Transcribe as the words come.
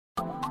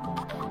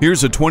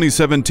Here's a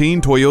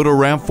 2017 Toyota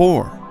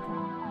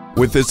RAV4.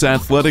 With its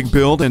athletic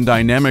build and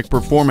dynamic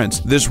performance,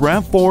 this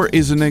RAV4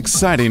 is an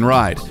exciting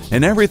ride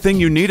and everything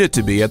you need it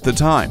to be at the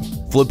time.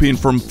 Flipping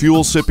from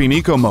fuel-sipping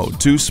eco mode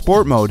to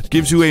sport mode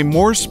gives you a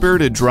more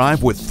spirited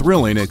drive with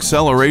thrilling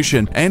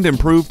acceleration and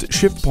improved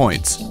shift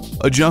points.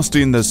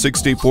 Adjusting the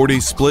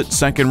 60-40 split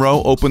second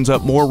row opens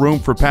up more room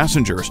for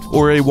passengers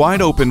or a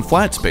wide-open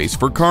flat space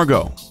for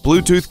cargo.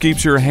 Bluetooth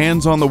keeps your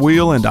hands on the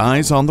wheel and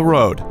eyes on the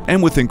road.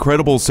 And with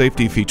incredible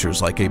safety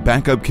features like a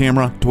backup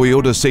camera,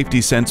 Toyota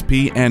Safety Sense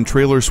P, and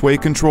trailer sway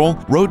control,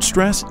 road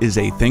stress is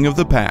a thing of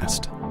the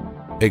past.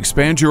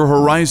 Expand your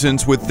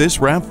horizons with this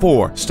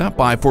RAV4. Stop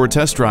by for a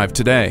test drive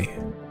today.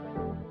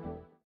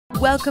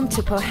 Welcome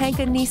to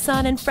Pohanka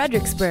Nissan in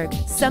Fredericksburg.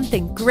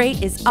 Something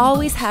great is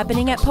always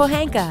happening at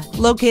Pohanka.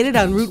 Located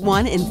on Route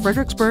 1 in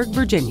Fredericksburg,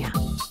 Virginia.